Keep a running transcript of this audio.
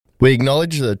We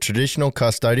acknowledge the traditional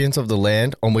custodians of the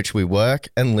land on which we work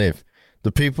and live,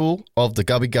 the people of the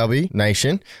Gubbi Gubbi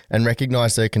Nation, and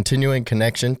recognise their continuing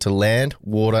connection to land,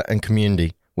 water and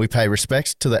community. We pay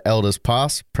respects to the elders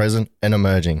past, present and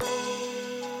emerging.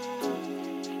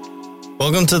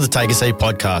 Welcome to the Take a Seat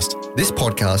podcast. This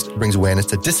podcast brings awareness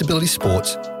to disability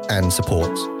sports and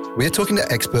supports. We are talking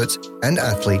to experts and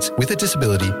athletes with a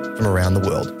disability from around the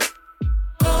world.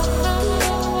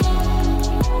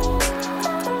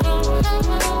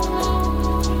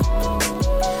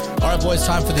 All right, boys,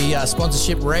 time for the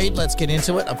sponsorship read. Let's get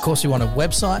into it. Of course, we want a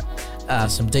website,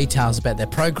 some details about their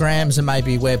programs and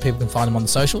maybe where people can find them on the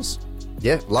socials.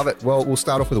 Yeah, love it. Well, we'll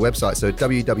start off with a website. So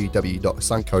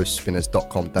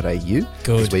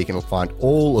www.suncoastspinners.com.au is where you can find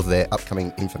all of their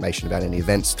upcoming information about any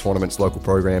events, tournaments, local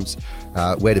programs,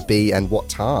 where to be and what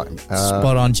time.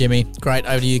 Spot on, Jimmy. Great.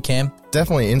 Over to you, Cam.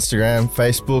 Definitely Instagram,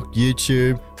 Facebook,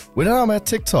 YouTube. We don't know about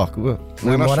TikTok. We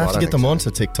might have to get them onto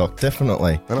TikTok,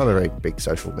 definitely. They're not a very big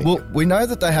social media. Well, we know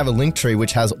that they have a link tree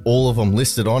which has all of them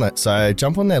listed on it. So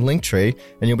jump on their link tree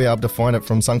and you'll be able to find it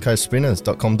from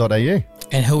suncoastspinners.com.au.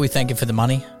 And who are we thanking for the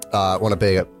money? I want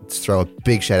to throw a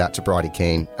big shout out to Bridie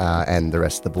Keane and the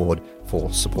rest of the board for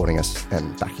supporting us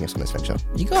and backing us on this venture.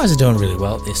 You guys are doing really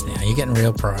well at this now. You're getting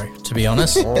real pro, to be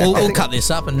honest. We'll cut this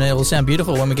up and it will sound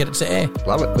beautiful when we get it to air.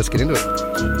 Love it. Let's get into it.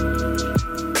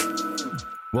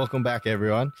 Welcome back,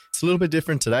 everyone. It's a little bit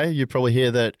different today. You probably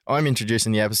hear that I'm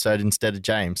introducing the episode instead of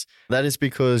James. That is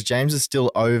because James is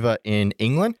still over in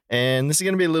England, and this is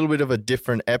going to be a little bit of a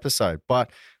different episode. But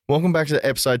welcome back to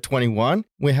episode 21.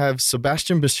 We have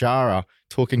Sebastian Bechara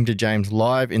talking to James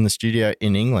live in the studio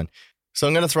in England. So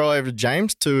I'm going to throw over to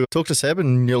James to talk to Seb,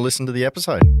 and you'll listen to the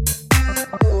episode.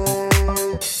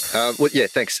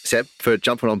 Thanks, Seb, for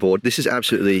jumping on board. This is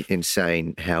absolutely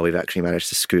insane how we've actually managed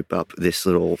to scoop up this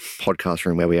little podcast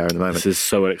room where we are at the moment. This is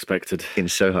so unexpected. In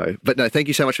Soho. But no, thank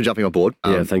you so much for jumping on board.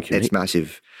 Thank you. It's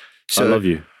massive. So, I love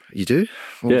you. You do?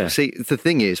 Well, yeah. See, the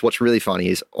thing is, what's really funny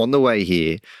is on the way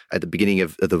here at the beginning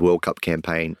of the World Cup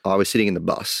campaign, I was sitting in the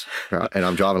bus, right, and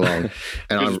I'm driving along.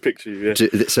 And I'm picture you,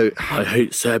 I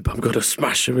hate Seb. I'm going to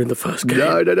smash him in the first game.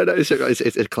 No.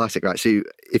 It's a classic, right? So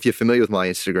if you're familiar with my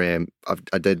Instagram,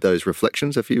 I did those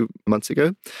reflections a few months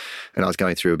ago, and I was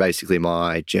going through basically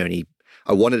my journey.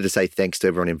 I wanted to say thanks to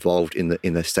everyone involved in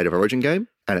the State of Origin game,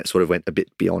 and it sort of went a bit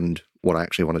beyond what I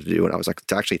actually wanted to do. And I was like,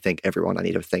 to actually thank everyone, I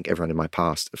need to thank everyone in my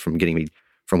past from getting me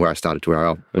from where I started to where I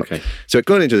am. Okay. So it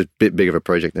got into a bit big of a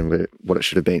project than what it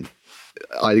should have been.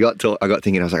 I got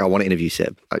thinking, I was like, I want to interview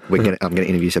Seb. I'm going to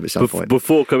interview Seb at some point.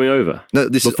 Before coming over? No,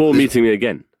 before meeting me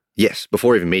again? Yes,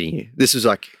 before even meeting you. This was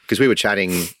like, because we were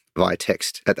chatting via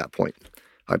text at that point,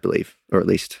 I believe, or at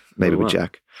least maybe with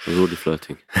Jack. I was already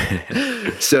flirting.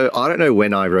 So I don't know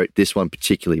when I wrote this one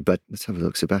particularly, but let's have a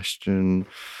look. Sebastian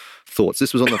thoughts.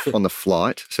 This was on the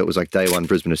flight. So it was like day one,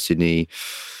 Brisbane to Sydney,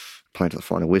 playing to the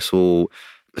final whistle,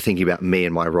 thinking about me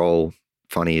and my role.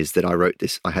 Funny is that I wrote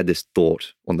this, I had this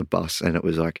thought on the bus and it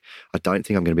was like, I don't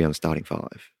think I'm going to be on the starting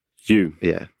five. You?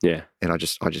 Yeah. Yeah. And I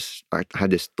had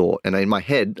this thought. And in my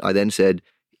head, I then said,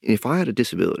 if I had a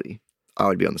disability, I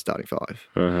would be on the starting five.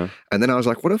 Uh-huh. And then I was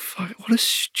like, what a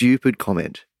stupid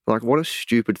comment. Like, what a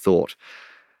stupid thought.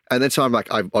 And then so I'm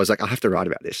like, I was like, I have to write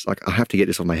about this. Like, I have to get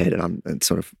this off my head and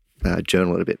sort of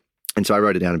journal it a bit. And so I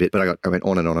wrote it down a bit, but I went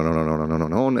on and on and on and on and on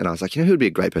and on. And I was like, who would be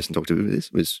a great person to talk to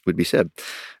with this would be Seb.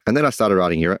 And then I started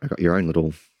writing I got your own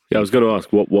little. Yeah, I was going to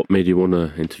ask, what made you want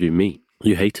to interview me?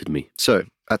 You hated me. So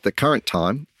at the current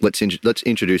time, let's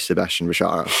introduce Sebastian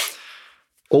Bechara.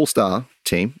 All-star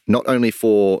team, not only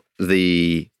for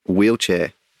the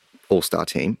wheelchair all-star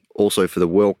team, also for the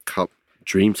World Cup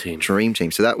Dream Team.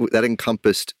 So that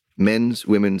encompassed men's,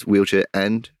 women's, wheelchair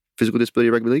and physical disability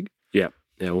rugby league? Yeah,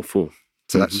 all four.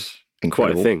 So that's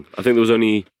incredible. Quite a thing. I think there was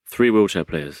only 3 wheelchair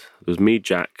players. There was me,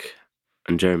 Jack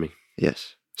and Jeremy.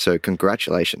 Yes. So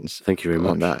congratulations. Thank you very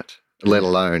much. On that. Let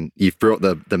alone you've brought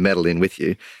the medal in with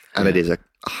you and It is a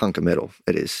hunk of metal.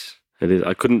 It is.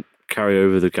 I couldn't carry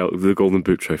over the Golden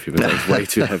Boot trophy, but that was way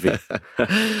too heavy.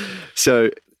 So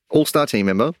all-star team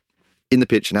member, in the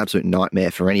pitch, an absolute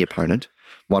nightmare for any opponent.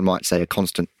 One might say a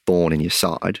constant thorn in your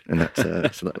side, and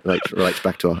that relates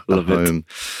back to a home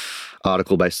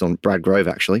article based on Brad Grove,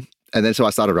 actually. And then so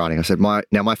I started writing. I said,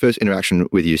 my first interaction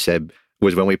with you, Seb,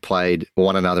 was when we played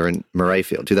one another in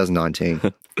Murrayfield, 2019.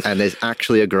 And there's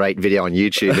actually a great video on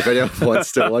YouTube if anyone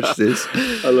wants to watch this.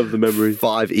 I love the memory.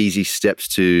 5 easy steps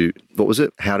to, what was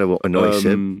it? How to annoy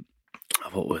Seb.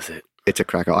 What was it? It's a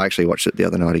cracker. I actually watched it the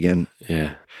other night again.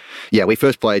 Yeah. Yeah, we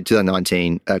first played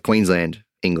 2019, Queensland,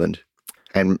 England.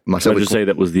 And myself. I would just say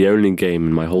that was the only game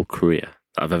in my whole career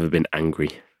that I've ever been angry.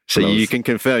 So And you can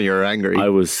confirm you were angry. I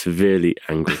was severely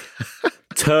angry.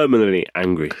 Terminally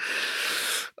angry.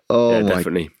 Oh, Yeah, my.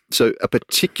 definitely. So a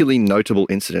particularly notable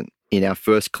incident in our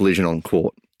first collision on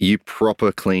court, you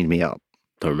proper cleaned me up.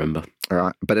 Don't remember. All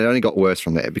right. But it only got worse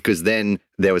from there because then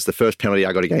there was the first penalty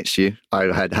I got against you.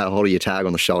 I had a hold of your tag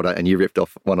on the shoulder and you ripped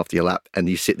one off your lap and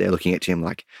you sit there looking at him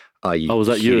like, are you was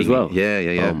that you as kidding me? well?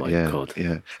 Yeah. Oh, my God.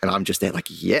 Yeah. And I'm just there like,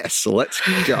 yes, let's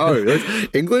go.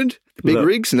 England? Big No.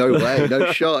 rigs? No way.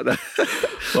 No shot.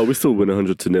 Well, we still win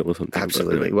 100-0 or something.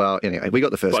 Absolutely. Anyway. Well, anyway, we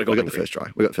got the first. But I got We got the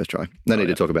angry. first try. No need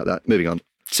to talk about that. Moving on.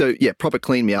 So yeah, proper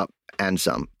clean me up and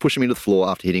some, pushing me to the floor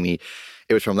after hitting me.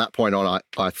 It was from that point on.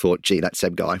 I thought, gee, that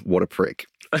Seb guy, what a prick.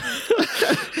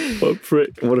 What a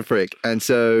prick. What a prick. And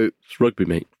so It's rugby,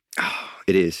 mate.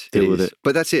 it is. Deal with it.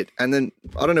 But that's it. And then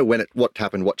I don't know what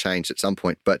happened, what changed at some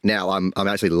point. But now I'm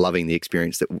actually loving the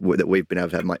experience that we've been able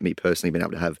to have. Me personally, been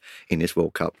able to have in this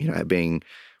World Cup. You know,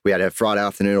 we had a Friday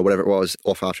afternoon or whatever it was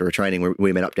off after a training where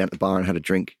we met up down at the bar and had a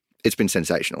drink. It's been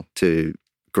sensational to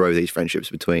grow these friendships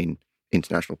between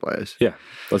international players. Yeah,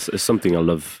 it's something I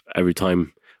love every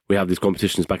time we have these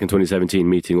competitions. Back in 2017,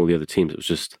 meeting all the other teams, it was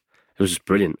just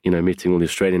brilliant. You know, meeting all the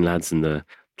Australian lads and the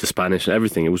Spanish and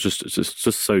everything. It was just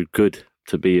so good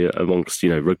to be amongst, you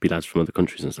know, rugby lads from other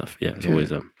countries and stuff. Yeah, it's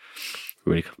always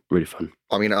really, really fun.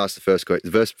 I'm going to ask the first question.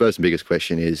 The first and biggest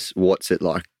question is, what's it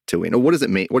like to win? Or what does it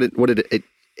mean? What did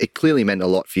it clearly meant a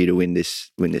lot for you to win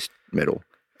this medal,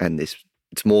 and it's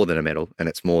more than a medal and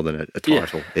it's more than a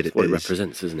title. Yeah, it's what it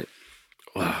represents, isn't it?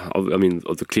 Wow. I mean,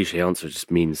 the cliche answer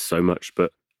just means so much,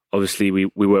 but obviously we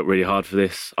worked really hard for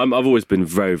this. I've always been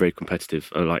very, very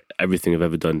competitive. Like everything I've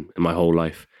ever done in my whole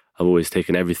life, I've always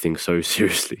taken everything so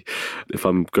seriously. If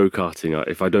I'm go-karting,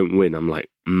 if I don't win, I'm like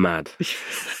mad.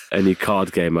 Any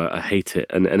card game, I hate it.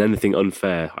 And anything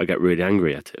unfair, I get really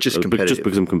angry at it. Just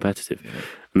because I'm competitive. Yeah.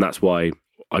 And that's why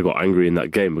I got angry in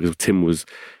that game, because Tim was,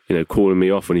 you know, calling me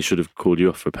off when he should have called you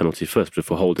off for a penalty first, but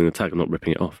for holding the tag and not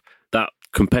ripping it off. That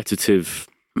competitive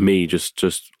me just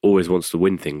always wants to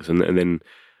win things. And then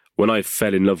when I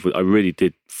really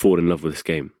did fall in love with this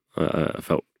game. I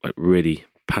felt like really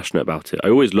passionate about it. I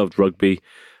always loved rugby.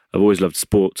 I've always loved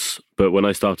sports. But when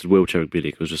I started Wheelchair Rugby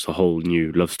League, it was just a whole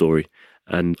new love story.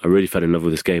 And I really fell in love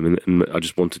with this game. And I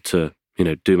just wanted to, you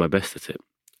know, do my best at it.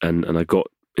 And I got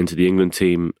into the England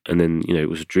team. And then, you know, it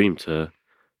was a dream to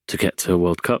get to a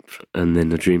World Cup, and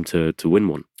then a dream to win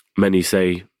one. Many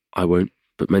say I won't,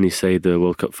 but many say the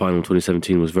World Cup final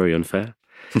 2017 was very unfair.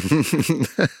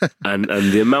 and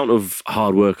the amount of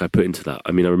hard work I put into that.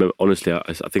 I mean, I remember, honestly,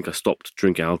 I think I stopped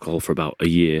drinking alcohol for about a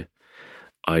year.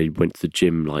 I went to the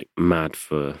gym like mad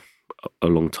for a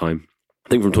long time. I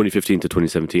think from 2015 to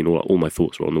 2017, all my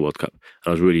thoughts were on the World Cup. And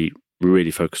I was really,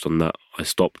 really focused on that.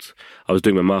 I was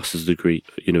doing my master's degree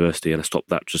at university, and I stopped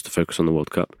that just to focus on the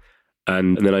World Cup.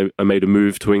 And then I made a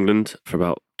move to England for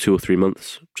about 2 or 3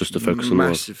 months just to focus on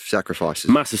massive sacrifices.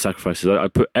 Massive sacrifices. I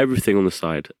put everything on the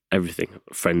side. Everything.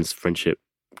 Friends, friendship,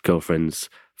 girlfriends,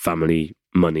 family,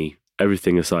 money,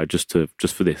 everything aside just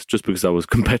for this. Just because I was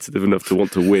competitive enough to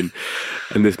want to win.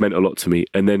 And this meant a lot to me.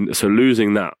 And then, so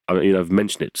losing that, I mean, I've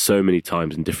mentioned it so many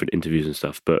times in different interviews and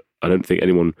stuff, but I don't think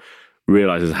anyone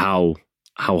realizes how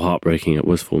heartbreaking it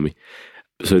was for me.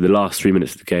 So the last 3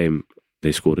 minutes of the game,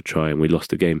 they scored a try and we lost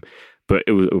the game. But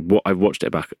it was I've watched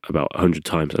it back about 100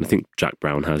 times, and I think Jack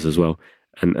Brown has as well.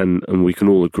 And we can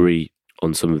all agree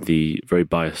on some of the very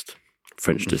biased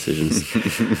French decisions.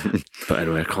 But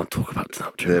anyway, I can't talk about that too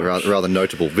much. They're rather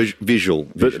notable, visual.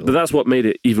 But that's what made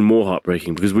it even more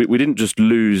heartbreaking, because we didn't just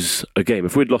lose a game.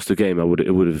 If we'd lost a game, it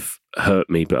would have hurt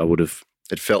me, but I would have.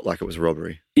 It felt like it was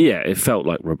robbery. Yeah, it felt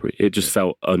like robbery. It just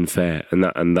felt unfair, and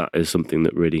that is something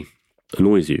that really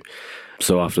annoys you.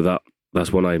 So after that,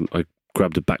 that's when I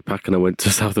grabbed a backpack and I went to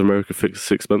South America for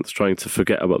 6 months trying to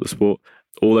forget about the sport.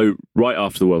 Although right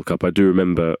after the World Cup, I do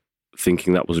remember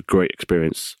thinking that was a great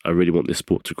experience. I really want this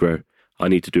sport to grow. I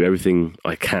need to do everything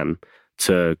I can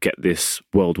to get this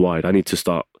worldwide. I need to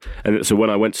start. And so when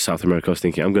I went to South America, I was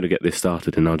thinking, I'm going to get this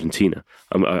started in Argentina.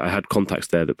 I had contacts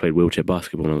there that played wheelchair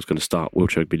basketball, and I was going to start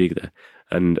Wheelchair Rugby League there.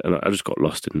 And I just got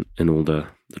lost in all the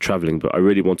travelling. But I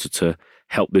really wanted to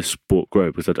help this sport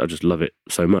grow because I just love it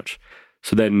so much.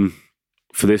 So then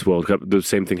for this World Cup, the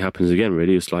same thing happens again,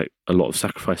 really. It's like a lot of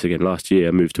sacrifice again. Last year,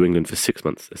 I moved to England for 6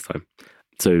 months this time.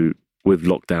 So with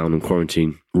lockdown and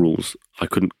quarantine rules, I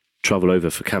couldn't travel over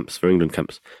for camps, for England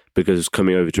camps, because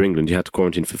coming over to England, you had to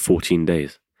quarantine for 14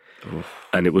 days. Oh.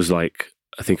 And it was like,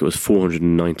 I think it was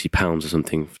 £490 or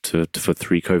something for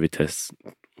 3 COVID tests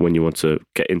when you want to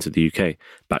get into the UK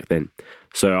back then.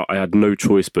 So I had no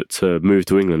choice but to move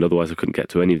to England, otherwise I couldn't get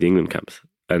to any of the England camps.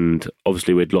 And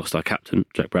obviously we'd lost our captain,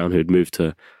 Jack Brown, who had moved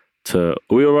to Are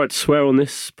we all right to swear on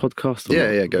this podcast?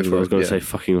 Yeah, go for it. I was going to yeah. say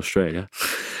fucking Australia.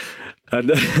 And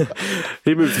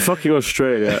he moved to fucking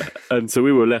Australia, and so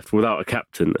we were left without a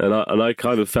captain. And I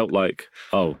kind of felt like,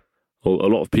 well, a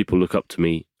lot of people look up to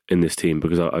me in this team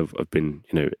because I've been,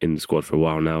 in the squad for a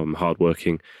while now. I'm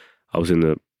hardworking. I was in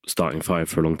the starting 5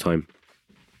 for a long time,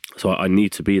 so I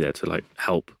need to be there to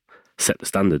help set the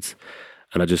standards.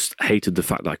 And I just hated the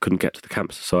fact that I couldn't get to the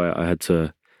camps, so I had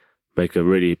to make a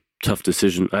really tough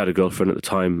decision. I had a girlfriend at the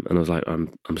time, and I was like,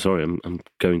 I'm sorry, I'm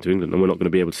going to England, and we're not going to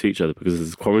be able to see each other because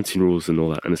there's quarantine rules and all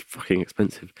that, and it's fucking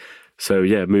expensive. So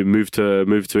yeah, moved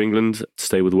to England to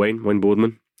stay with Wayne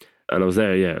Boardman. And I was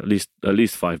there, at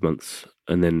least 5 months,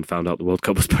 and then found out the World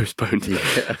Cup was postponed.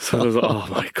 Yeah. So I was like, oh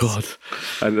my God.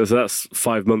 And so that's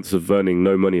 5 months of earning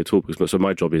no money at all. So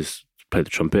my job is to play the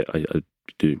trumpet. I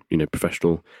do,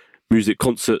 professional music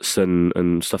concerts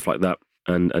and stuff like that.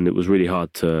 And it was really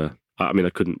hard to, I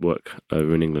couldn't work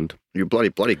over in England. You're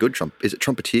bloody good is it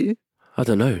trumpeter? I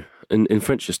don't know. In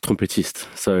French, it's trompettiste.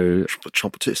 So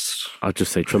trumpetist. I'd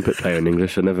just say trumpet player in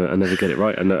English. I never get it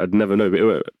right, and I'd never know.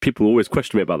 But people always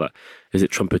question me about that. Is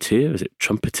it trumpeter? Is it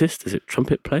trumpetist? Is it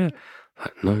trumpet player?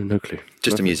 No clue.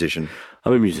 Just a musician.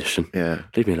 I'm a musician. Yeah.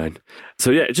 Leave me alone. So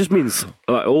yeah, it just means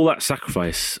all that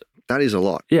sacrifice. That is a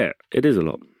lot. Yeah, it is a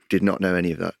lot. Did not know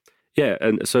any of that. Yeah,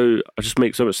 and so I just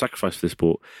make so much sacrifice for this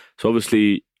sport. So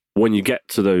obviously, when you get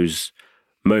to those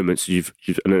moments, you've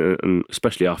and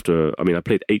especially after, I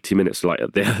played 80 minutes,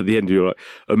 at the end you're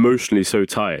emotionally so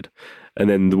tired, and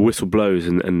then the whistle blows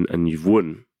and you've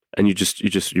won, and you just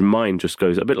your mind just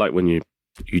goes a bit like when you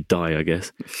die, I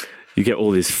guess. You get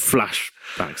all these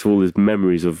flashbacks, all these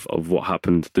memories of what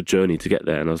happened, the journey to get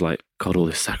there, and I was like, God, all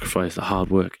this sacrifice, the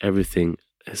hard work, everything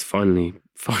has finally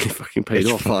fucking paid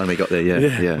off. Finally got there, yeah.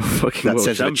 That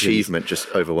sense of achievement just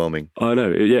overwhelming. I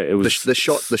know, it was the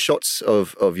shots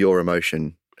of your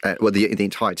emotion. The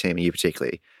entire team, and you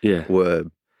particularly, were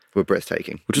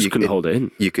breathtaking. We just couldn't hold it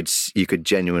in. You could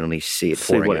genuinely see it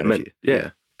pouring out of you.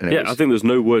 Yeah. I think there's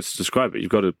no words to describe it. You've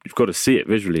got to see it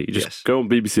visually. You just go on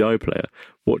BBC iPlayer,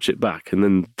 watch it back, and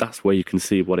then that's where you can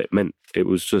see what it meant. It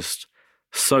was just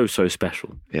so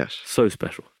special. Yes, so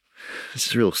special. This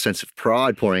is a real sense of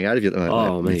pride pouring out of you at the moment.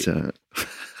 Oh, mate.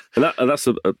 And that's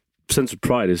a sense of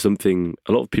pride is something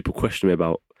a lot of people question me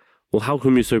about. Well, how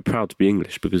come you're so proud to be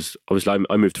English? Because obviously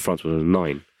I moved to France when I was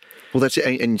 9. Well, that's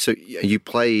it. And so you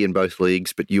play in both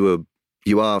leagues, but you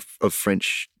are of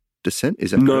French descent,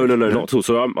 is that No, correct? no, not at all.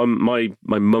 So my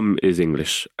mum is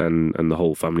English, and the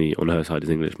whole family on her side is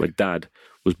English. My dad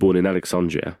was born in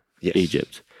Alexandria,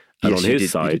 Egypt. And on his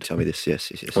side, you did tell me this.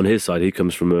 Yes. On his side, he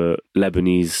comes from a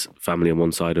Lebanese family on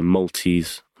one side and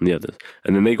Maltese on the other.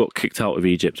 And then they got kicked out of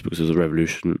Egypt because of the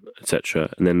revolution,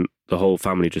 etc. And then the whole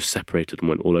family just separated and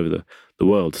went all over the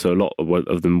world. So a lot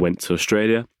of them went to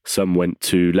Australia. Some went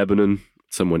to Lebanon.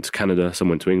 Some went to Canada. Some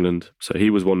went to England. So he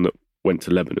was one that went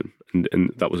to Lebanon,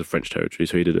 and that was a French territory.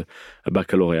 So he did a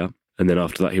baccalaureate. And then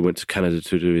after that, he went to Canada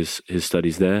to do his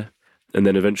studies there. And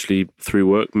then eventually, through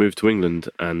work, moved to England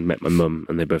and met my mum,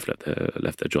 and they both left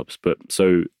their jobs. But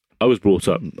so I was brought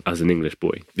up as an English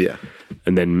boy. Yeah.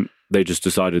 And then they just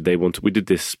decided we did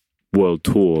this world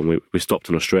tour, and we stopped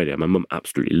in Australia. My mum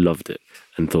absolutely loved it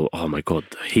and thought, oh my God,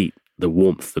 the heat, the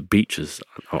warmth, the beaches.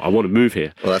 I want to move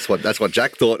here. Well, that's what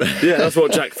Jack thought. Yeah, that's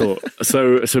what Jack thought.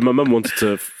 So my mum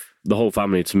wanted the whole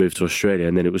family to move to Australia,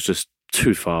 and then it was just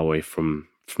too far away from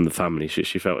the family.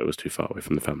 She felt it was too far away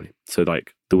from the family. So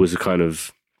there was a kind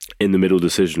of in the middle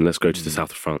decision, let's go to the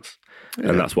south of France. Yeah.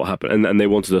 And that's what happened. And they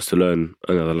wanted us to learn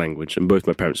another language, and both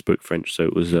my parents spoke French, so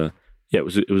it was it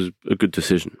was a good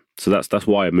decision. So that's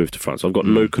why I moved to France. I've got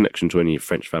no connection to any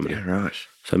French family. Yeah, right.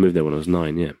 So I moved there when I was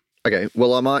 9, yeah. Okay,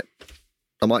 well I might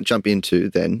jump into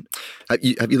then. Have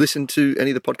you listened to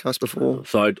any of the podcasts before?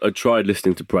 So I tried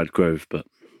listening to Brad Grove, but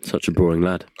such a boring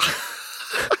lad.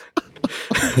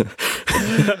 I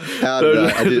had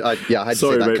to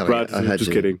Sorry, see that mate, coming. Brad. I'm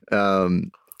just kidding.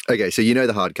 Okay, so you know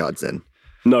the hard cards then?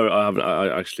 No, I haven't. I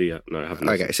haven't.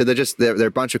 Okay, so they're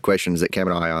a bunch of questions that Cam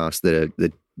and I asked that are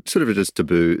sort of just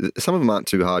taboo. Some of them aren't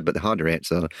too hard, but they're hard to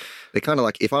answer. They're kind of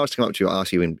like, if I was to come up to you and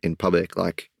ask you in public,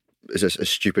 like, it's just a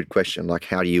stupid question, like,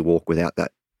 how do you walk without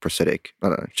that prosthetic? I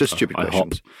don't know, just stupid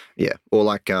questions. Hop. Yeah, or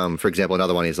like, for example,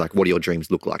 another one is like, what do your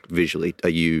dreams look like visually? Do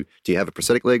you have a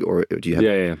prosthetic leg, or do you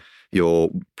have your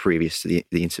previous to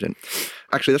the incident?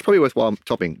 Actually, that's probably worthwhile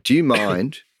topping. Do you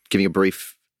mind giving a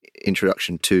brief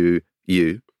introduction to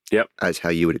you? Yep. As how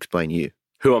you would explain you.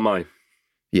 Who am I?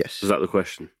 Yes. Is that the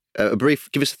question? A brief,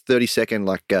 give us a 30-second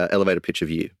elevator pitch of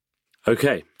you.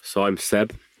 Okay, so I'm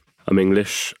Seb. I'm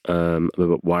English, a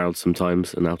bit wild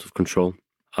sometimes and out of control.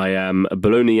 I am a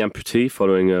Bologna amputee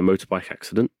following a motorbike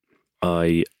accident.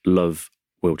 I love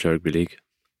wheelchair rugby league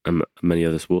and many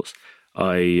other sports.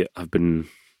 I have been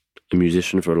a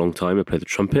musician for a long time. I play the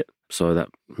trumpet, so that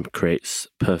creates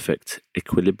perfect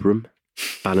equilibrium,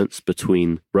 balance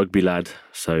between rugby lad,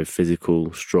 so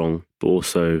physical, strong, but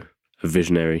also a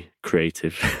visionary,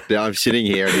 creative. Yeah, I'm sitting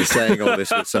here and he's saying all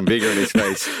this with some vigor in his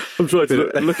face. I'm trying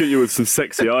to look at you with some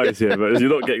sexy eyes here, but you're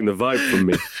not getting the vibe from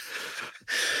me.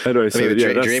 Anyway, so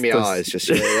dreamy eyes. Just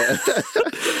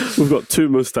we've got two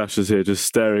mustaches here, just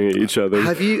staring at each other.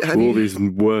 Have you all these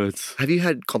words? Have you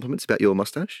had compliments about your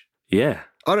mustache? Yeah.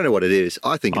 I don't know what it is.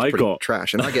 I think it's pretty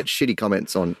trash. And I get shitty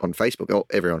comments on Facebook. Oh,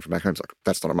 everyone from back home's like,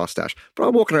 that's not a mustache. But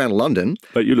I'm walking around London.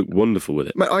 But you look wonderful with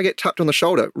it. Mate, I get tapped on the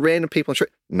shoulder. Random people on the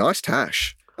street. Nice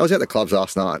tash. I was at the clubs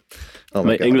last night. Oh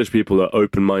my God. English people are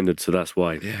open-minded, so that's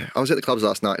why. Yeah. I was at the clubs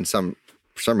last night and some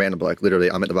random bloke,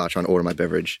 literally, I'm at the bar trying to order my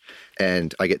beverage.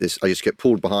 And I just get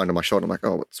pulled behind on my shoulder. I'm like,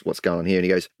 oh, what's going on here? And he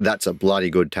goes, that's a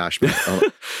bloody good tash, mate. I'm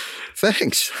like,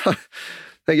 thanks.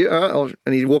 Thank you. All right.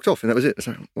 And he walked off and that was it.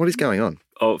 So what is going on?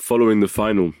 Oh, following the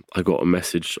final, I got a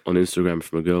message on Instagram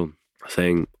from a girl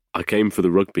saying, I came for the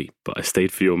rugby, but I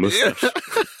stayed for your moustache.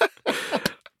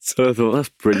 So I thought, that's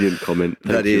a brilliant comment.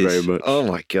 Thank you very much. Oh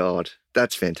my God.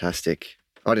 That's fantastic.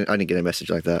 I didn't get a message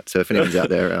like that. So if anyone's out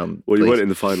there, well, please. You weren't in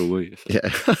the final, were you? Yeah.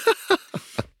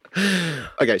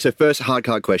 Okay, so first hard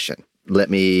card question.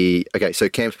 So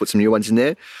Cam's put some new ones in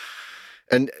there.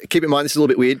 And keep in mind, this is a little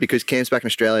bit weird because Cam's back in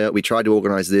Australia. We tried to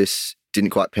organise this, didn't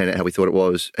quite pan out how we thought it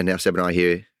was. And now Seb and I are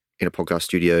here in a podcast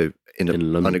studio in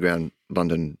London. Underground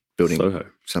London building. Soho.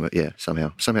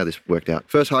 Somehow this worked out.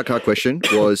 First hard card question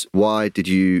was, why did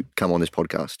you come on this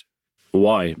podcast?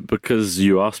 Why? Because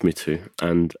you asked me to,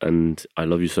 and I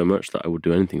love you so much that I would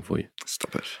do anything for you.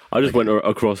 Stop it. I just went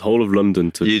across whole of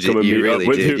London to come and meet up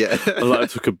with you. Yeah. I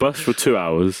took a bus for 2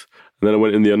 hours, and then I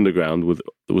went in the underground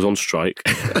that was on strike.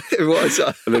 It was.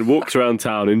 And then walked around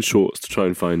town in shorts to try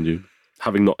and find you,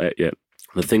 having not ate yet.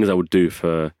 The things I would do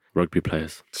for rugby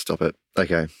players. Stop it.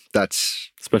 Okay.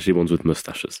 Especially ones with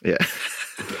moustaches. Yeah.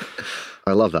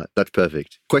 I love that. That's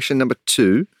perfect. Question number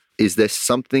 2, is there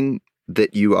something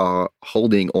that you are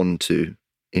holding on to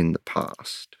in the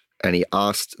past? And he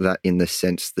asked that in the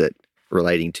sense that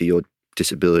relating to your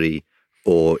disability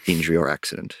or injury or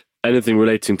accident. Anything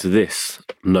relating to this?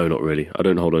 No, not really. I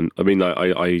don't hold on. I mean,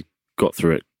 I got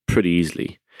through it pretty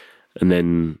easily. And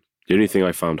then the only thing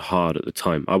I found hard at the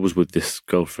time, I was with this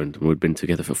girlfriend and we'd been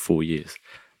together for 4 years.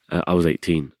 I was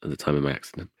 18 at the time of my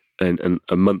accident. And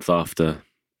a month after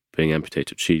being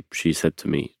amputated, she said to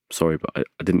me, sorry, but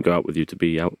I didn't go out with you to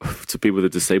be with a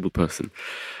disabled person.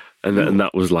 And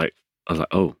that was like, I was like,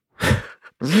 oh.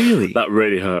 Really? That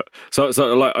really hurt. So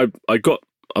like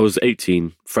I was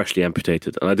 18, freshly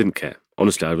amputated, and I didn't care.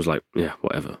 Honestly, I was like, yeah,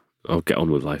 whatever. I'll get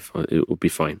on with life. It will be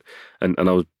fine. And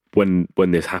I was when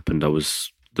this happened,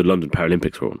 the London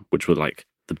Paralympics were on, which were like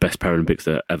the best Paralympics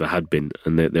there ever had been,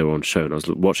 and they were on show. And I was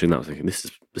watching that, I was thinking, this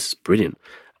is brilliant.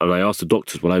 And I asked the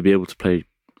doctors, will I be able to play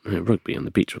rugby on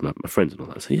the beach with my friends and all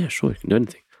that? I said, yeah, sure, you can do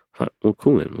anything. I was like, well,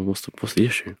 cool then. Well, what's the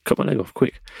issue? Cut my leg off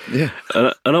quick. Yeah.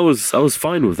 And I was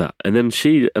fine with that. And then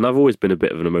I've always been a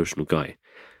bit of an emotional guy.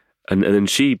 And then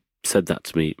she said that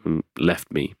to me and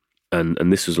left me.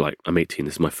 And this was like, I'm 18,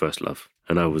 this is my first love.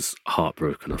 And I was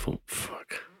heartbroken. I thought,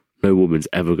 fuck, no woman's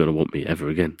ever going to want me ever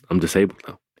again. I'm disabled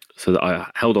now. So I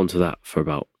held on to that for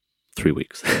about 3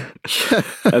 weeks.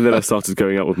 And then I started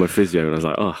going out with my physio and I was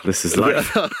like, oh, this is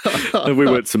life. And we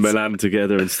went to Milan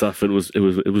together and stuff. And it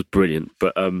was brilliant.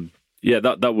 But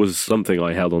that was something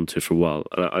I held on to for a while.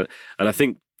 And I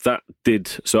think that did,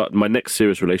 so my next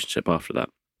serious relationship after that,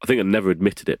 I think I never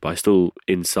admitted it, but I still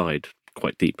inside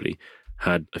quite deeply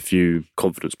had a few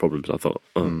confidence problems. I thought,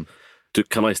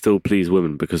 can I still please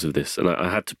women because of this? And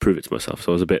I had to prove it to myself.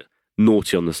 So I was a bit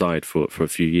naughty on the side for a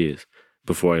few years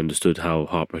before I understood how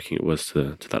heartbreaking it was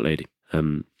to that lady.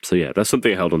 So yeah, that's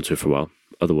something I held on to for a while.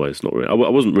 Otherwise, not really. I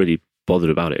wasn't really bothered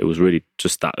about it. It was really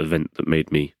just that event that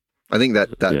made me. I think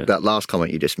that last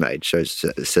comment you just made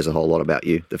says a whole lot about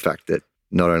you. The fact that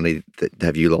not only that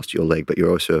have you lost your leg, but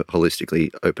you're also holistically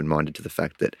open-minded to the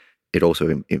fact that it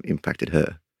also impacted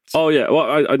her. Oh yeah,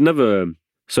 well I never.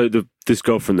 So this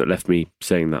girlfriend that left me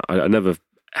saying that, I never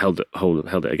held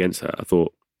it against her. I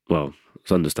thought, well,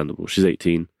 it's understandable. She's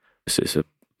 18. It's a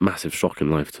massive shock in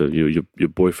life to your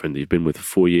boyfriend that you've been with for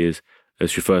 4 years.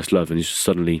 It's your first love, and he's just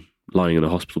suddenly lying in a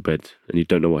hospital bed, and you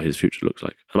don't know what his future looks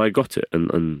like. And I got it,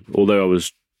 and although I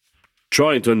was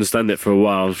trying to understand it for a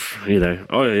while,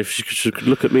 if she could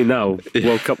look at me now,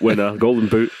 World Cup winner, Golden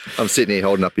Boot. I'm sitting here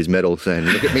holding up his medal saying,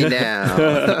 look at me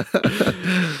now.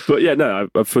 But yeah, no,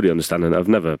 I fully understand, and I've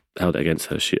never held it against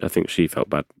her. I think she felt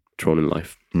bad, drawn in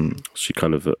life. She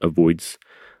kind of avoids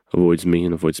avoids me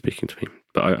and avoids speaking to me.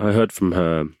 But I heard from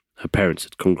her parents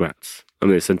said congrats,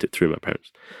 and they sent it through my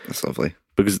parents. That's lovely.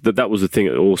 Because that was the thing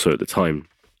also at the time.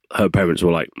 Her parents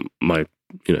were like my,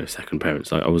 second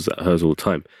parents. I was at hers all the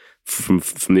time. From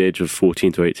the age of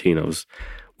 14 to 18, I was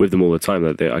with them all the time.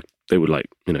 They were like,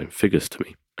 figures to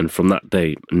me. And from that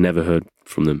day, I never heard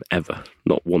from them ever.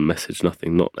 Not one message,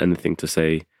 nothing, not anything to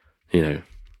say,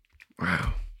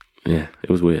 Wow. Yeah, it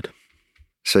was weird.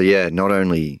 So yeah, not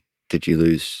only did you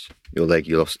lose your leg,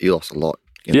 you lost a lot.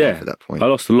 At that point. I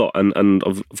lost a lot, and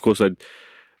of course I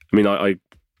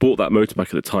bought that motorbike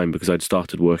at the time because I'd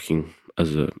started working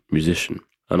as a musician,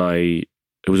 and it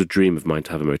was a dream of mine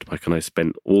to have a motorbike, and I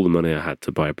spent all the money I had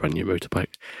to buy a brand new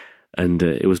motorbike, and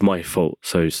it was my fault.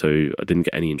 So I didn't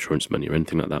get any insurance money or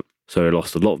anything like that. So I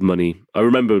lost a lot of money. I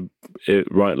remember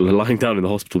lying down in the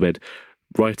hospital bed,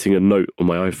 writing a note on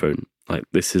my iPhone. Like,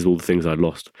 this is all the things I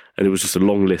lost. And it was just a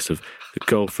long list of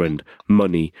girlfriend,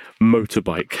 money,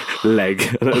 motorbike, leg.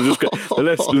 And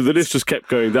the list just kept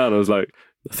going down. I was like,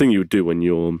 the thing you would do when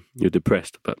you're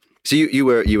depressed. But so you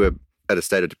were at a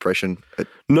state of depression?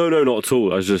 No, not at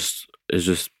all. It was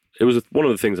one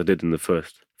of the things I did in the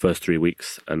first 3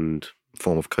 weeks, and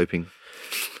form of coping.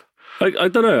 I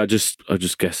don't know. I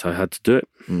just guess I had to do it.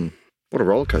 Mm. What a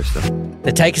roller coaster.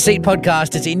 The Take a Seat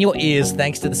podcast is in your ears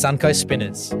thanks to the Suncoast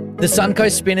Spinners. The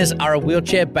Suncoast Spinners are a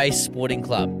wheelchair-based sporting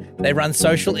club. They run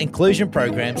social inclusion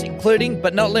programs, including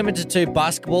but not limited to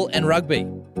basketball and rugby.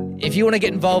 If you want to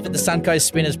get involved with the Suncoast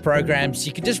Spinners programs,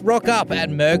 you can just rock up at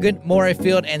Mergen,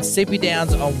 Morayfield and Sippy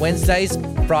Downs on Wednesdays,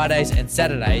 Fridays and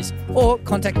Saturdays, or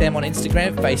contact them on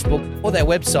Instagram, Facebook or their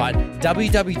website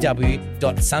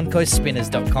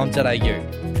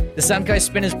www.suncoastspinners.com.au. The Suncoast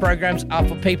Spinners programs are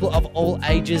for people of all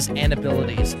ages and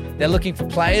abilities. They're looking for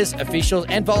players, officials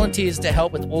and volunteers to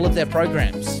help with all of their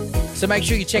programs. So make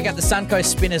sure you check out the Suncoast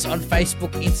Spinners on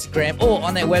Facebook, Instagram or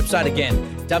on their website again,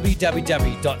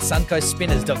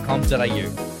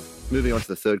 www.suncoastspinners.com.au. Moving on to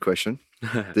the third question.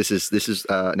 This is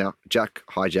now Jack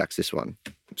hijacks this one.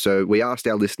 So we asked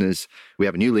our listeners, we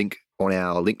have a new link on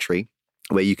our link tree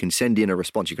where you can send in a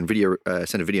response. You can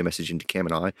send a video message into Cam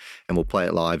and I, and we'll play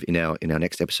it live in our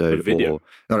next episode. A video?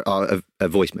 Or a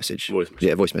voice message.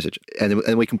 Yeah, voice message,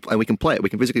 and we can play it. We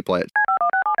can physically play it.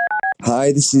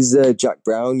 Hi, this is Jack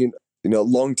Brown.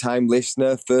 Long time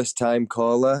listener, first time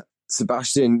caller.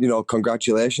 Sebastian,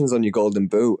 congratulations on your golden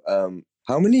boot.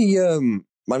 How many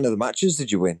man of the matches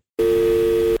did you win?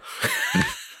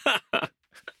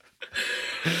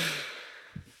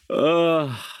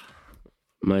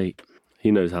 Mate, he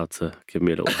knows how to give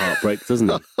me a little heartbreak, doesn't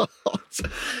he?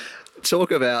 Talk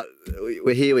about,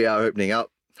 we are opening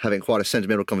up, having quite a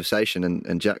sentimental conversation,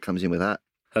 and Jack comes in with that.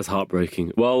 That's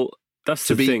heartbreaking. Well, that's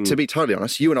the thing. To be totally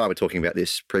honest, you and I were talking about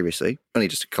this previously, only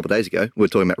just a couple of days ago. We were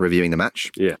talking about reviewing the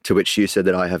match. Yeah. To which you said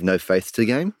that I have no faith to the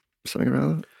game. Something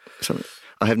around that.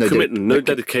 I have no commitment, no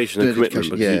dedication, no commitment.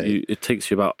 Because it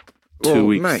takes you about 2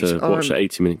 weeks to watch an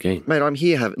 80-minute game. Mate, I'm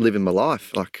here living my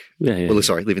life.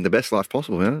 Living the best life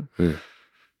possible, Yeah.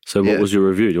 So what was your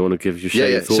review? Do you want to share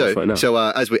your thoughts right now? So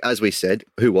as we said,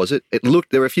 who was it?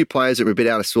 There were a few players that were a bit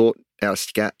out of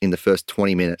scat in the first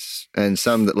 20 minutes, and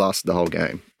some that lasted the whole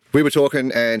game. We were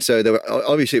talking, and so there were,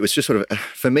 obviously it was just sort of,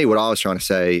 for me, what I was trying to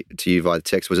say to you via the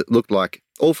text was it looked like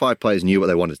all 5 players knew what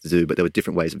they wanted to do, but there were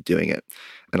different ways of doing it.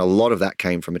 And a lot of that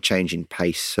came from a change in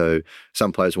pace. So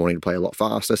some players were wanting to play a lot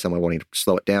faster, some were wanting to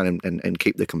slow it down and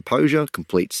keep the composure,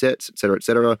 complete sets, et cetera, et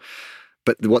cetera.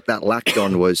 But what that lacked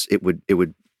on was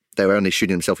they were only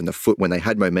shooting themselves in the foot when they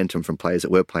had momentum from players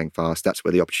that were playing fast. That's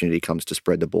where the opportunity comes to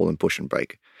spread the ball and push and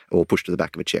break, or push to the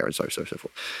back of a chair and so forth.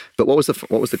 But what was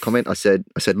the comment? I said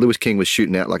Lewis King was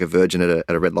shooting out like a virgin at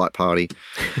a red light party.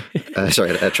 At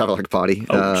a traffic party.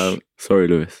 Sorry,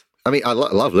 Lewis. I mean, I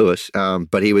love Lewis,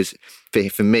 but he was,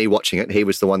 for me watching it, he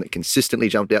was the one that consistently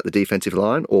jumped out the defensive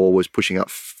line or was pushing up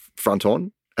front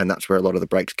on, and that's where a lot of the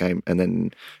breaks came. And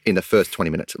then in the first 20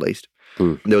 minutes at least,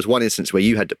 there was one instance where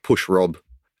you had to push Rob,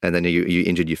 and then you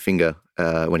injured your finger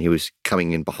when he was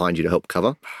coming in behind you to help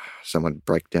cover. Someone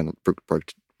had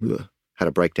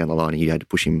a break down the line, and you had to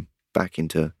push him back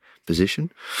into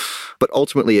position. But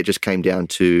ultimately, it just came down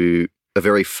to a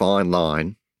very fine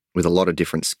line with a lot of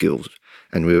different skills.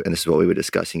 And this is what we were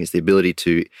discussing, is the ability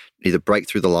to either break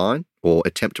through the line or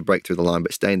attempt to break through the line,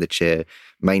 but stay in the chair,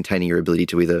 maintaining your ability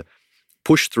to either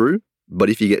push through, but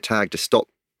if you get tagged, to stop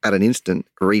at an instant,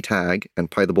 re-tag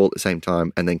and play the ball at the same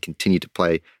time, and then continue to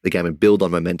play the game and build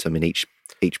on momentum in each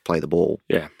play the ball.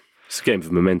 Yeah, it's a game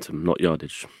for momentum, not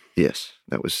yardage. Yes,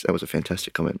 that was a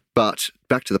fantastic comment. But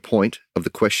back to the point of the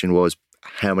question was,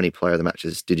 how many player of the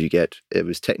matches did you get? It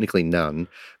was technically none,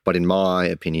 but in my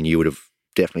opinion, you would have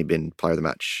definitely been player of the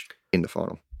match in the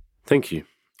final. Thank you.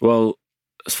 Well,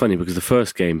 it's funny because the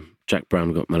first game, Jack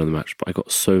Brown got man of the match, but I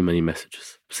got so many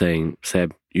messages saying,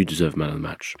 Seb, you deserve man of the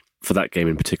match. For that game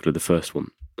in particular, the first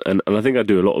one. And I think I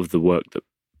do a lot of the work that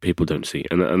people don't see.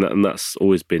 And that's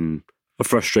always been a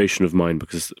frustration of mine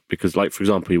because, like, for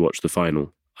example, you watch the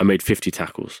final, I made 50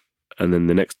 tackles. And then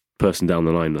the next person down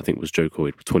the line, I think, was Joe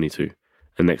Coyd with 22.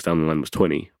 And next down the line was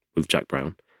 20 with Jack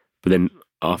Brown. But then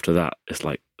after that, it's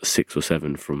like 6 or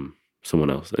 7 from someone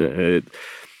else.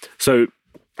 So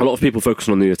a lot of people focus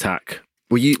on the attack.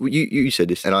 Well, you said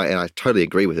this, and I totally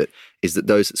agree with it, is that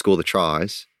those that score the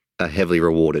tries are heavily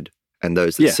rewarded, and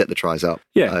those that set the tries up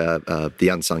are the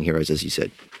unsung heroes, as you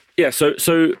said. Yeah,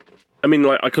 so I mean,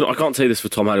 like I can't say this for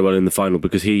Tom Halliwell in the final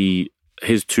because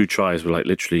his 2 tries were like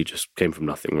literally just came from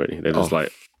nothing, really. They're just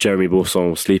like Jeremy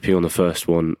Bourson sleeping on the first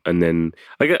one, and then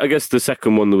I guess the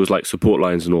second one there was like support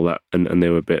lines and all that, and they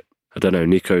were a bit, I don't know,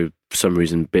 Nico for some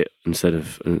reason bit instead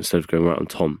of going right on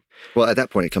Tom. Well, at that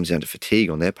point, it comes down to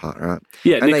fatigue on their part, right?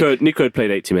 Yeah, and Nico had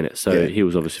played 80 minutes, so he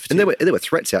was obviously fatigued. And there were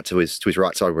threats out to his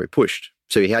right side where he pushed,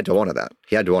 so he had to honour that.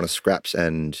 He had to honour Scraps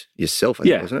and yourself, I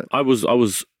think, wasn't it? I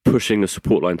was pushing a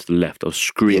support line to the left. I was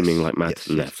screaming like mad to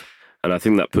the left. And I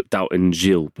think that put doubt in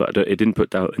Gilles, but it didn't put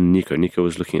doubt in Nico. Nico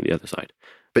was looking at the other side.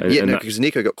 But because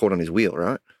Nico got caught on his wheel,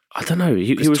 right? I don't know.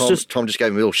 He was Tom just gave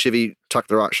him a little shivvy, tucked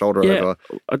the right shoulder over.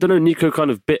 I don't know. Nico kind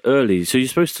of bit early, so you're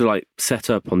supposed to like set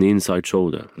up on the inside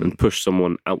shoulder and push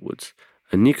someone outwards.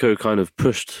 And Nico kind of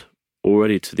pushed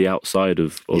already to the outside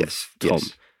of Tom.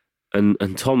 Yes.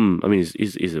 And Tom, I mean,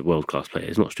 he's a world class player.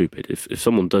 He's not stupid. If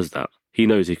someone does that, he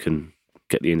knows he can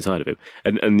get the inside of him.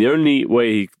 And the only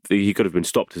way he could have been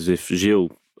stopped is if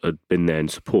Gilles had been there in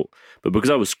support. But because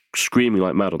I was screaming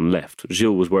like mad on the left,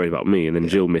 Gilles was worried about me, and then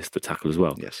Gilles missed the tackle as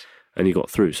well. Yes. And he got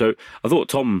through. So I thought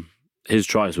Tom, his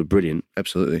tries were brilliant.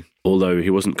 Absolutely. Although he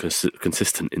wasn't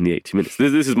consistent in the 80 minutes.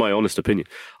 This is my honest opinion.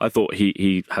 I thought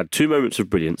he had 2 moments of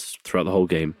brilliance throughout the whole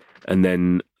game, and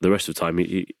then the rest of the time,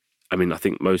 I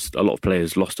think a lot of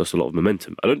players lost us a lot of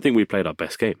momentum. I don't think we played our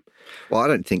best game. Well, I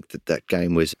don't think that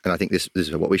game was, and I think this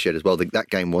is what we shared as well, that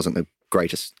game wasn't the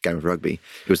greatest game of rugby.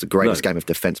 It was the greatest game of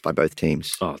defence by both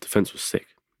teams. Oh, defence was sick.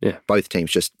 Yeah. Both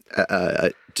teams just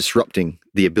disrupting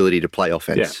the ability to play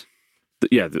offence.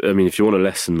 Yeah, I mean, if you want a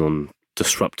lesson on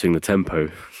disrupting the tempo,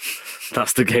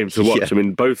 that's the game to watch. Yeah. I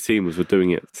mean, both teams were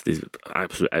doing it to this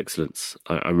absolute excellence.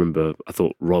 I remember, I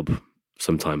thought Rob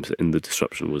sometimes in the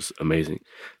disruption was amazing.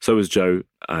 So was Joe,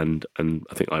 and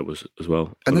I think I was as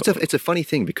well. And it's a funny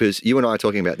thing because you and I are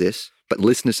talking about this, but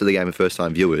listeners to the game are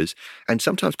first-time viewers, and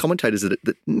sometimes commentators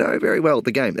that know very well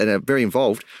the game and are very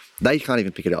involved, they can't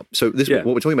even pick it up. So what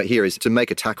we're talking about here is to make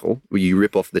a tackle where you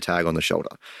rip off the tag on the shoulder.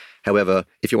 However,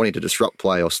 if you're wanting to disrupt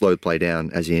play or slow play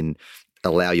down, as in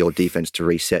allow your defence to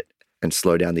reset and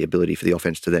slow down the ability for the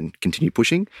offence to then continue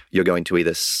pushing, you're going to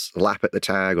either slap at the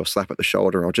tag or slap at the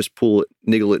shoulder or just pull it,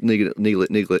 niggle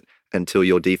it until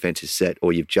your defence is set,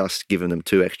 or you've just given them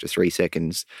 2 extra 3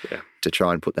 seconds to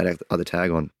try and put that other tag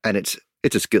on. And it's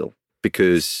a skill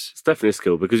because... It's definitely a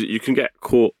skill because you can get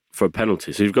caught for a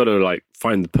penalty. So you've got to like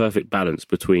find the perfect balance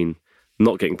between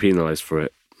not getting penalised for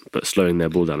it, but slowing their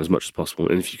ball down as much as possible.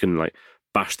 And if you can like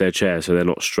bash their chair so they're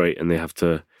not straight and they have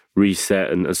to reset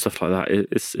and stuff like that,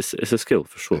 it's a skill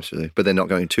for sure. Absolutely. But they're not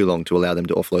going too long to allow them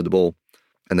to offload the ball,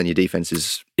 and then your defence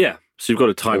is... Yeah, so you've got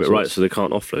to time it right so they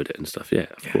can't offload it and stuff. Yeah,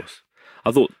 of course.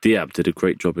 I thought Diab did a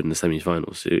great job in the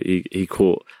semi-finals. He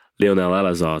caught Lionel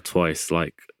Alazar twice,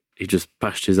 like he just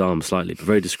bashed his arm slightly, but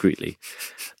very discreetly.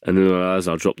 And then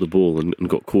Alazar dropped the ball and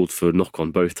got called for a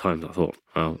knock-on both times. I thought,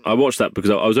 wow. I watched that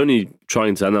because I was only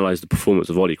trying to analyse the performance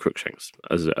of Ollie Cruikshanks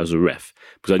as a ref,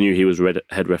 because I knew he was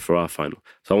head ref for our final.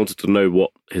 So I wanted to know what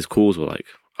his calls were like.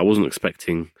 I wasn't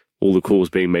expecting all the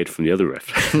calls being made from the other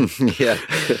ref. Yeah.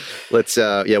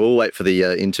 We'll wait for the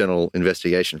internal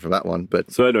investigation from that one.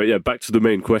 But so anyway, back to the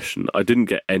main question. I didn't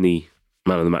get any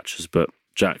man of the matches, but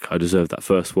Jack, I deserved that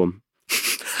first one.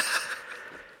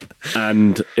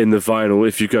 And in the final,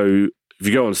 if you go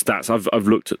on stats, I've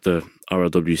looked at the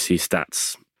RLWC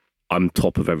stats. I'm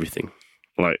top of everything.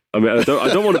 Like, I mean, I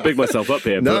don't want to big myself up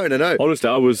here. No. Honestly,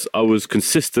 I was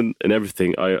consistent in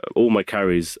everything. All my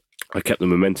carries, I kept the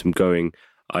momentum going.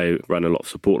 I ran a lot of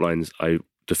support lines. I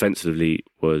defensively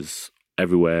was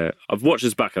everywhere. I've watched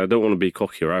this back, and I don't want to be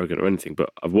cocky or arrogant or anything, but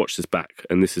I've watched this back,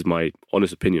 and this is my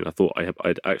honest opinion. I thought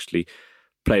I'd actually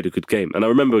played a good game. And I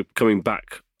remember coming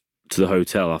back to the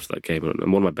hotel after that game, and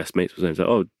one of my best mates was there. He was like,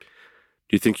 "Oh, do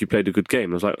you think you played a good game?"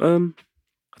 And I was like, I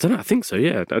don't know. I think so.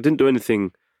 Yeah, I didn't do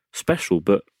anything special,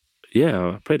 but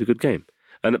yeah, I played a good game.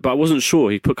 But I wasn't sure.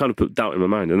 He put doubt in my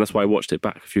mind, and that's why I watched it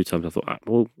back a few times. I thought,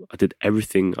 well, I did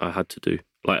everything I had to do.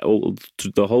 Like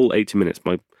the whole 80 minutes,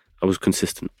 I was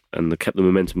consistent and kept the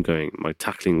momentum going. My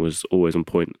tackling was always on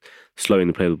point. Slowing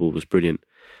the play of the ball was brilliant.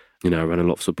 I ran a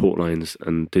lot of support lines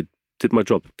and did my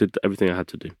job, did everything I had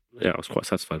to do. Yeah, I was quite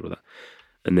satisfied with that.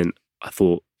 And then I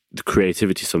thought the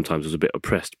creativity sometimes was a bit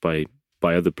oppressed by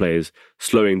other players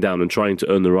slowing down and trying to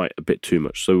earn the right a bit too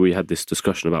much. So we had this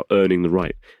discussion about earning the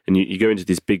right. And you go into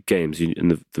these big games,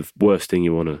 and the worst thing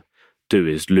you want to do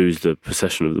is lose the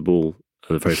possession of the ball at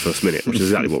the very first minute, which is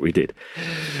exactly what we did.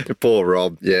 Poor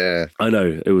Rob, yeah. I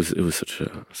know, it was such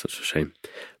a shame.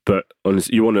 But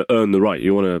honestly, you want to earn the right.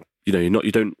 You want to,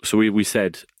 you don't. So we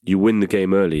said you win the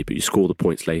game early, but you score the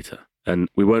points later. And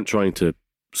we weren't trying to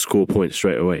score points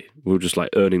straight away. We were just like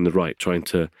earning the right, trying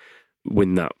to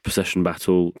win that possession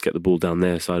battle, get the ball down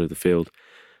their side of the field,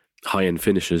 high-end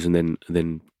finishes, and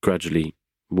then gradually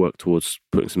work towards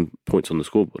putting some points on the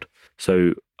scoreboard.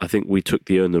 So I think we took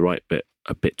the earn the right bit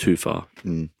a bit too far,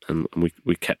 and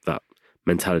we kept that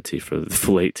mentality for the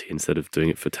full 80 instead of doing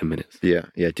it for 10 minutes. Yeah.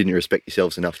 Didn't you respect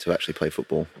yourselves enough to actually play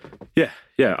football? Yeah.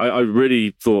 I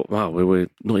really thought, wow, we're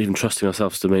not even trusting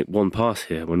ourselves to make one pass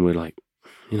here when we're like,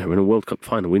 we're in a World Cup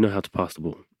final. We know how to pass the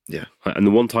ball. Yeah. And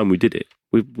the one time we did it,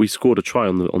 we scored a try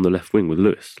on the left wing with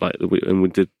Lewis, and we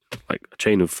did like a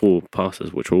chain of 4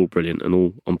 passes, which were all brilliant and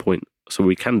all on point. So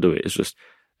we can do it. It's just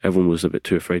everyone was a bit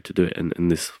too afraid to do it in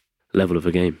this level of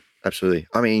a game. Absolutely.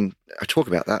 I mean, I talk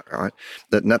about that, right?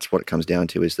 And that's what it comes down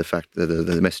to, is the fact that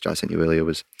the message I sent you earlier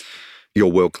was you're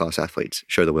world-class athletes,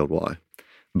 show the world why.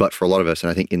 But for a lot of us,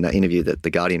 and I think in that interview that The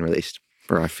Guardian released,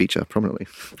 where I feature prominently,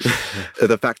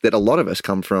 the fact that a lot of us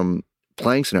come from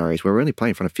playing scenarios where we're only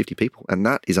playing in front of 50 people, and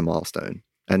that is a milestone.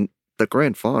 And the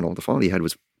grand final, the final you had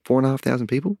was 4,500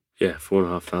 people? Yeah,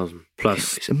 4,500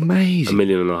 plus. It's amazing. 1.5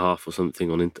 million or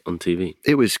something on TV.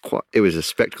 It was a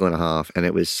spectacle and a half, and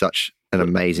it was such an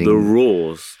amazing. The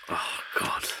roars. Oh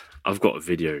God, I've got a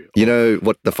video. You know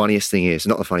what the funniest thing is?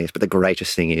 Not the funniest, but the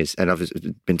greatest thing is, and I've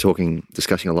been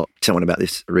discussing a lot with someone about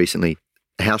this recently.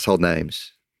 Household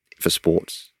names for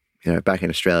sports. Back in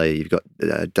Australia, you've got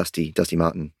Dusty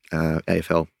Martin,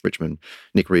 AFL, Richmond,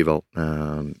 Nick Riewoldt,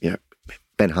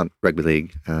 Ben Hunt, Rugby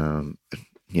League,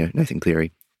 Nathan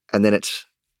Cleary. And then it's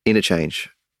interchange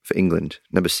for England,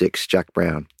 number 6, Jack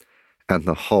Brown, and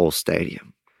the whole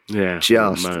stadium just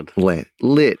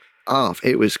lit off.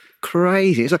 It was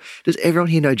crazy. It's like, does everyone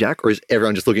here know Jack, or is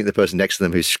everyone just looking at the person next to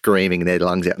them who's screaming their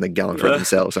lungs out and they're going for it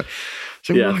themselves? So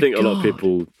I think a lot of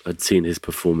people had seen his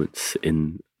performance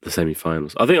in the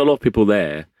semi-finals. I think a lot of people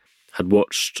there had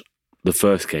watched the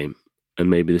first game and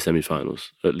maybe the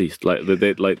semi-finals, at least.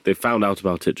 They found out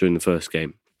about it during the first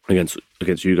game against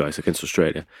you guys, against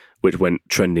Australia, which went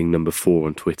trending number 4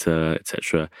 on Twitter,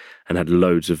 etc., and had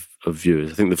loads of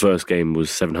viewers. I think the first game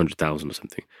was 700,000 or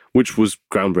something, which was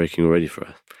groundbreaking already for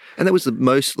us. And that was the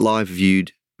most live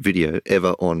viewed video ever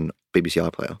on BBC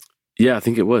iPlayer. Yeah, I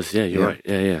think it was. Yeah, you're right.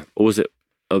 Yeah. Or was it?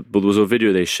 But there was a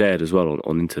video they shared as well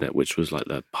on internet, which was like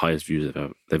the highest views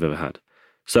they've ever had.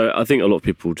 So I think a lot of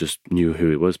people just knew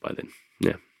who it was by then.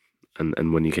 Yeah.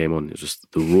 And when he came on, it was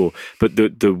just the roar. But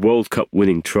the World Cup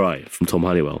winning try from Tom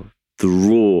Halliwell, the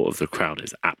roar of the crowd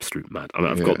is absolute mad. I mean,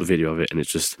 I've got the video of it, and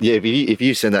it's just if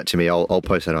you send that to me, I'll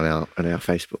post that on our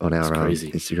Facebook, on our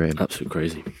Instagram. Absolute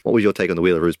crazy. What was your take on the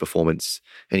Wheeler Roos performance?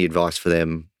 Any advice for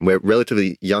them? We're a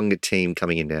relatively younger team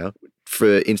coming in now.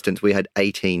 For instance, we had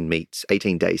 18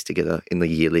 days together in the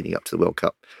year leading up to the World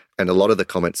Cup, and a lot of the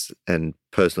comments and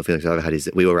personal feelings I've had is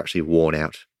that we were actually worn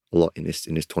out a lot in this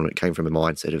tournament. It came from a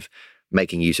mindset of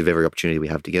making use of every opportunity we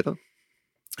have together.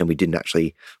 And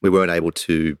we weren't able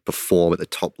to perform at the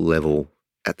top level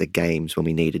at the games when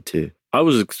we needed to. I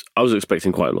was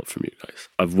expecting quite a lot from you guys.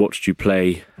 I've watched you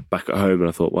play back at home and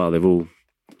I thought, wow, they've all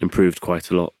improved quite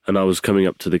a lot. And I was coming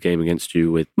up to the game against you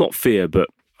with not fear, but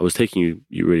I was taking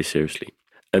you really seriously.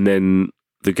 And then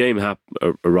the game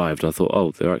arrived and I thought,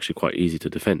 oh, they're actually quite easy to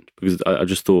defend, because I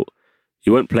just thought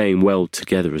you weren't playing well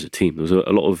together as a team. There was a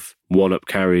lot of one-up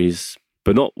carries,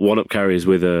 but not one-up carries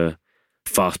with a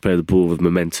fast play of the ball with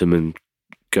momentum and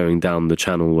going down the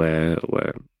channel where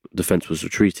defence was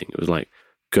retreating. It was like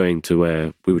going to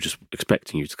where we were just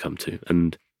expecting you to come to.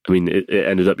 And I mean, it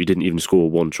ended up you didn't even score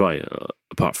one try,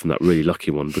 apart from that really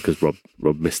lucky one because Rob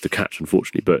missed the catch,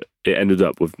 unfortunately. But it ended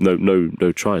up with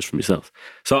no tries from yourself.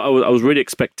 So I was really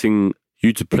expecting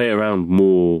you to play around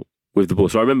more with the ball.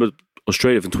 So I remember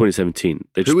Australia from 2017.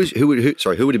 Who would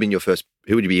have been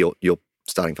your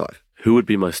starting 5? Who would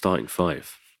be my starting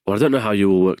 5? Well, I don't know how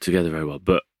you all work together very well,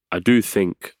 but I do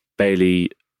think Bailey,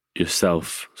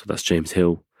 yourself, so that's James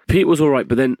Hill. Pete was all right,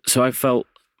 but then, so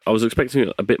I was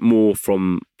expecting a bit more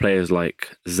from players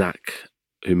like Zach,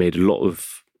 who made a lot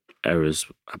of errors,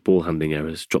 ball handling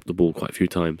errors, dropped the ball quite a few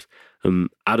times.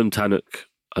 Adam Tannock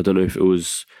I don't know if it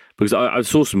was because I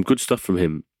saw some good stuff from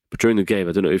him, but during the game,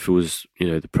 I don't know if it was,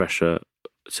 the pressure,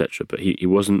 etc. But he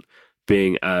wasn't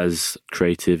being as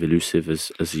creative, elusive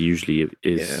as he usually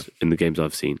is in the games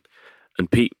I've seen. And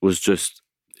Pete was just,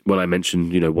 when I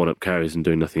mentioned, one-up carries and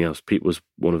doing nothing else, Pete was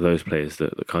one of those players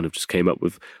that kind of just came up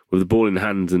with the ball in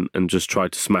hand and just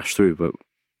tried to smash through. But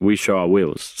we show our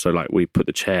wheels. So like we put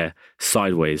the chair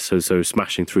sideways, so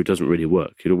smashing through doesn't really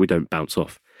work. We don't bounce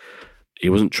off. He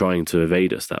wasn't trying to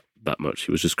evade us that much.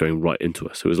 He was just going right into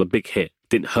us. So it was a big hit. It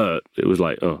didn't hurt. It was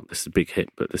like, oh, this is a big hit,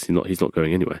 but he's not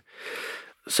going anywhere.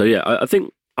 So yeah, I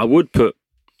think I would put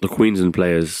the Queensland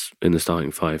players in the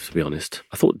starting five, to be honest.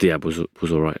 I thought Diab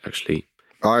was all right, actually.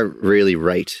 I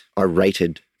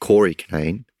rated Corey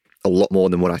Kane a lot more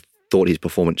than what I thought his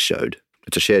performance showed.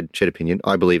 It's a shared opinion.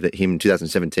 I believe that him in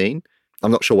 2017,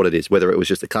 I'm not sure what it is, whether it was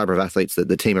just the caliber of athletes,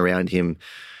 the team around him,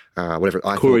 whatever.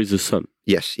 Corey's his son.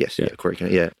 Yes, Corey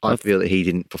Kane. Yeah, I feel that he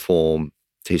didn't perform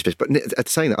to his best. But at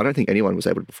saying that, I don't think anyone was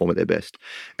able to perform at their best.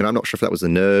 And I'm not sure if that was the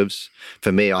nerves.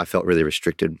 For me, I felt really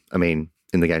restricted. I mean,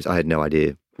 in the games, I had no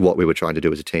idea what we were trying to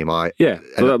do as a team.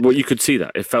 Well, you could see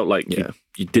that. It felt like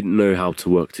you didn't know how to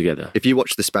work together. If you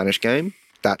watch the Spanish game,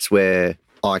 that's where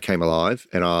I came alive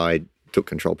and I took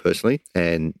control personally,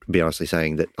 and be honestly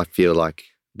saying that I feel like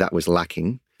that was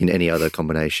lacking in any other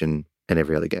combination and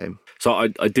every other game. So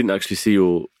I didn't actually see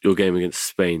your game against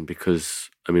Spain because,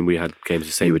 we had games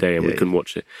the same day and we couldn't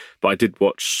watch it. But I did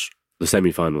watch the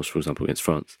semi-finals, for example, against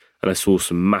France, and I saw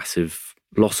some massive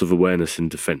loss of awareness in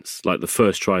defence. Like the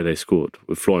first try they scored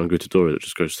with Florian Gutadori that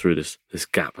just goes through this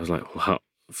gap. I was like, well, how?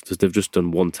 They've just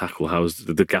done one tackle. How is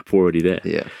the gap already there?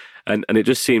 Yeah. And it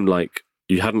just seemed like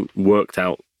you hadn't worked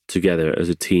out together as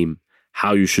a team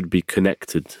how you should be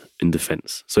connected in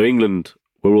defence. So England,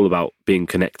 we're all about being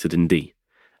connected in D.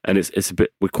 And it's a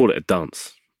bit, we call it a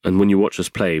dance. And when you watch us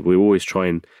play, we always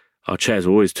our chairs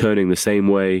are always turning the same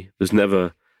way. There's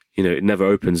never, it never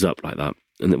opens up like that.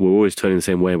 And we're always turning the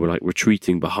same way. We're like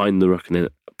retreating behind the ruck and then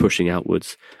pushing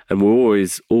outwards. And we're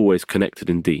always connected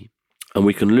in D. And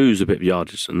we can lose a bit of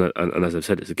yardage. And as I've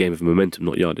said, it's a game of momentum,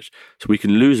 not yardage. So we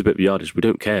can lose a bit of yardage. We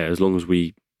don't care as long as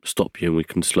we stop you and we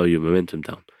can slow your momentum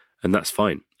down. And that's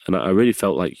fine. And I really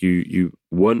felt like you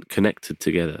weren't connected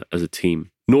together as a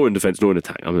team, nor in defence, nor in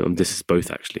attack. This is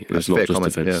both, actually. It's not just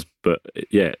defence. Yeah. But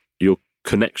your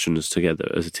connections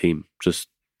together as a team just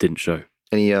didn't show.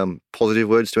 Any positive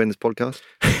words to end this podcast?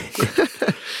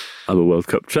 I'm a World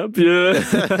Cup champion.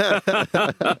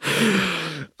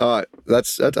 All right,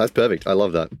 that's perfect. I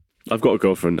love that. I've got a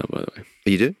girlfriend now, by the way.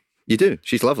 You do? You do.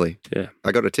 She's lovely. Yeah.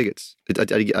 I got her tickets. I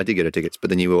did get her tickets, but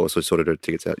then you also sorted her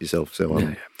tickets out yourself. So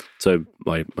yeah. So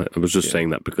I was just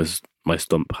saying that because my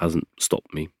stump hasn't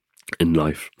stopped me in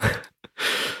life.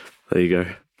 There you go.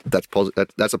 That's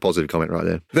a positive comment right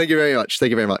there. Thank you very much.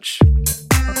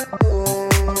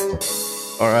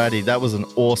 Alrighty, that was an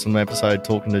awesome episode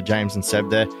talking to James and Seb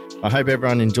there. I hope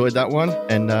everyone enjoyed that one,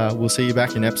 and we'll see you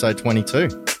back in episode 22.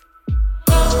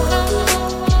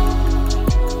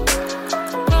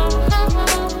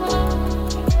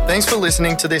 Thanks for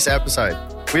listening to this episode.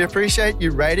 We appreciate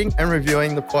you rating and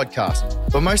reviewing the podcast,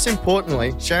 but most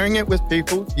importantly, sharing it with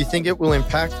people you think it will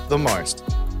impact the most.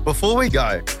 Before we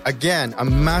go, again, a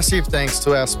massive thanks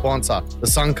to our sponsor, the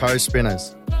Sunco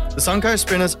Spinners. The Sunco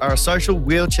Spinners are a social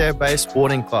wheelchair-based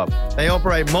sporting club. They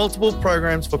operate multiple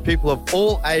programs for people of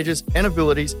all ages and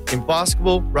abilities in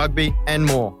basketball, rugby, and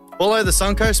more. Follow the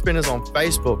Sunco Spinners on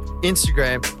Facebook,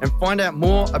 Instagram, and find out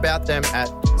more about them at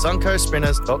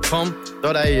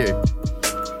suncospinners.com.au.